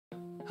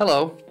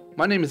Hello,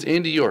 my name is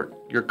Andy York,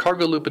 your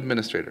Cargoloop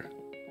Administrator.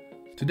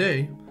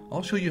 Today,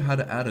 I'll show you how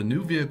to add a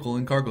new vehicle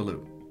in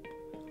Cargoloop.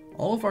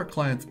 All of our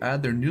clients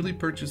add their newly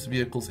purchased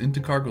vehicles into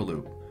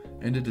Cargoloop,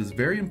 and it is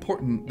very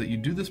important that you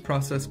do this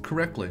process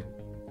correctly.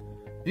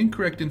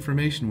 Incorrect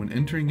information when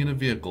entering in a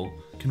vehicle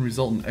can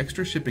result in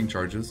extra shipping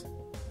charges,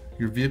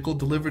 your vehicle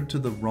delivered to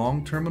the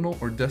wrong terminal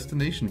or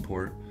destination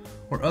port,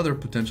 or other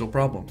potential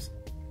problems.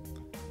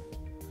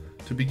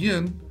 To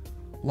begin,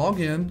 log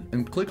in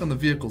and click on the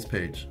Vehicles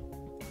page.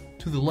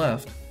 To the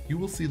left, you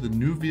will see the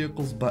New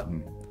Vehicles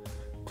button.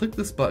 Click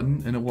this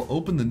button and it will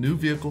open the New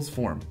Vehicles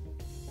form.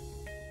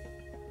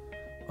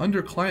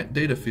 Under Client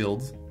Data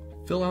fields,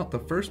 fill out the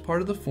first part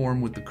of the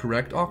form with the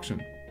correct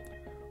auction.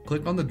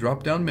 Click on the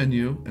drop-down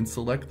menu and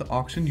select the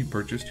auction you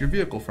purchased your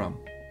vehicle from.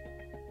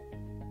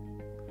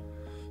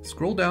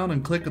 Scroll down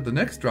and click at the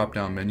next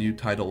drop-down menu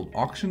titled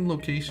Auction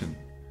Location.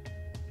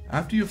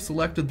 After you have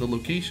selected the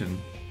location,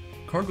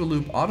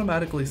 Cargoloop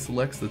automatically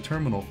selects the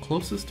terminal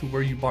closest to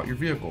where you bought your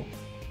vehicle.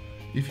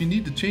 If you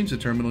need to change the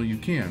terminal, you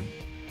can,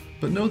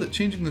 but know that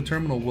changing the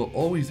terminal will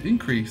always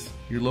increase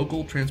your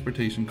local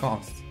transportation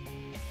costs.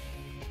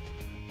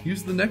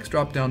 Use the next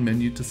drop-down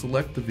menu to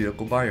select the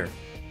vehicle buyer.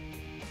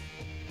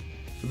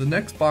 For the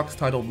next box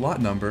titled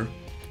Lot Number,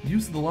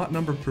 use the lot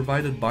number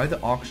provided by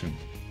the auction.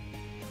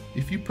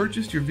 If you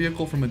purchased your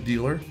vehicle from a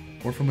dealer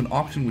or from an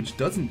auction which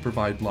doesn't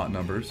provide lot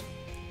numbers,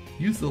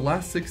 use the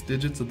last 6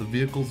 digits of the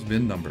vehicle's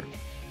VIN number.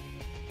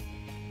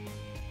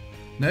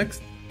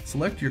 Next,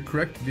 select your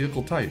correct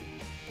vehicle type.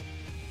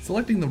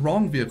 Selecting the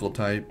wrong vehicle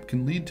type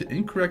can lead to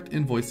incorrect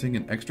invoicing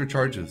and extra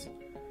charges.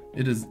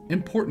 It is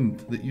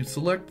important that you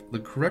select the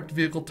correct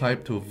vehicle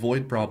type to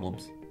avoid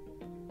problems.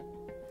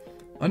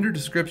 Under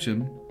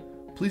Description,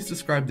 please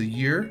describe the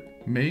year,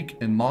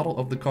 make, and model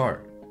of the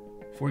car.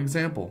 For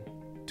example,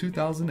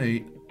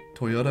 2008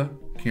 Toyota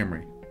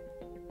Camry.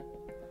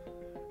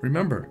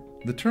 Remember,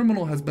 the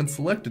terminal has been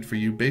selected for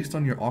you based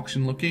on your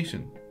auction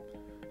location.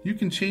 You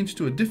can change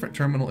to a different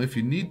terminal if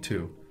you need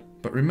to,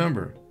 but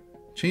remember,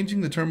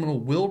 changing the terminal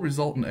will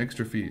result in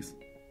extra fees.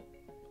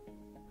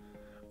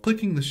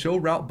 Clicking the Show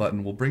Route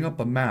button will bring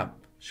up a map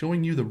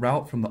showing you the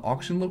route from the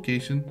auction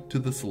location to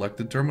the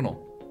selected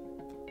terminal.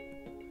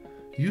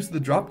 Use the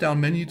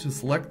drop-down menu to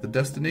select the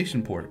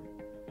destination port.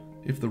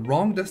 If the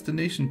wrong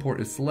destination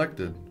port is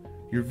selected,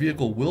 your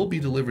vehicle will be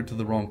delivered to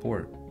the wrong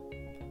port.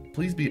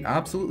 Please be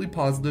absolutely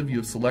positive you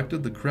have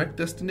selected the correct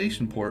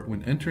destination port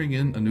when entering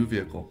in a new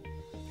vehicle.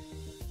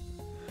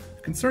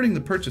 Concerning the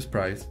purchase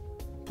price,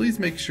 please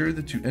make sure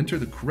that you enter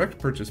the correct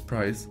purchase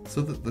price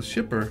so that the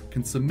shipper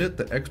can submit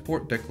the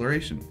export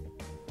declaration.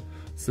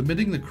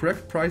 Submitting the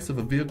correct price of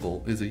a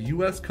vehicle is a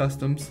U.S.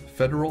 Customs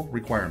federal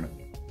requirement.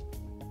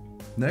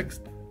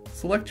 Next,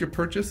 select your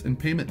purchase and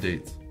payment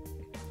dates.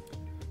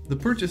 The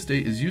purchase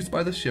date is used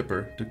by the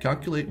shipper to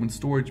calculate when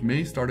storage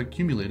may start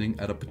accumulating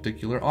at a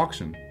particular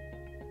auction.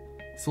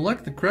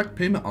 Select the correct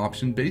payment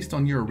option based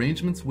on your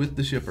arrangements with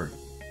the shipper.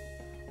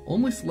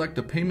 Only select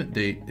a payment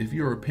date if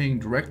you are paying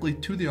directly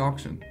to the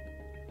auction.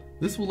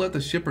 This will let the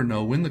shipper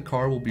know when the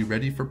car will be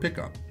ready for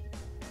pickup.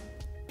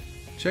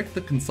 Check the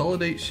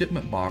Consolidate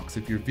Shipment box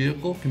if your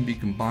vehicle can be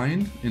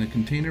combined in a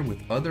container with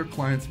other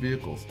clients'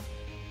 vehicles.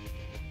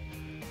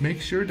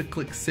 Make sure to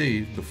click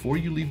Save before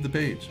you leave the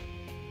page.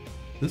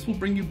 This will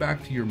bring you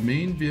back to your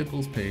main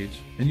vehicles page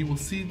and you will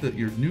see that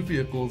your new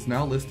vehicle is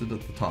now listed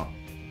at the top.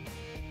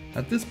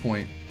 At this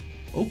point,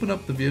 open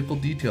up the vehicle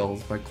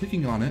details by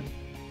clicking on it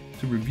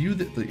to review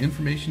that the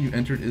information you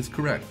entered is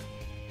correct.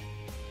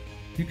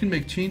 You can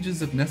make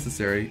changes if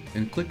necessary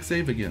and click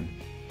Save again.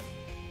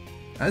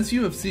 As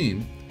you have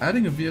seen,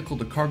 adding a vehicle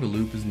to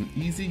Cargoloop is an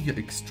easy yet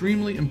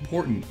extremely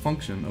important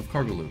function of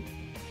Cargoloop.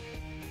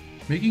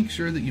 Making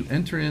sure that you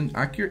enter in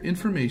accurate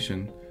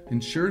information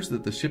ensures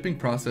that the shipping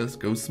process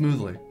goes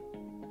smoothly.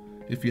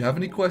 If you have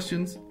any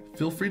questions,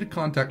 feel free to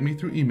contact me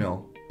through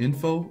email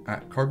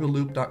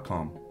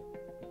info@cargoloop.com.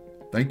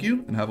 Thank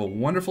you and have a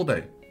wonderful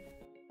day.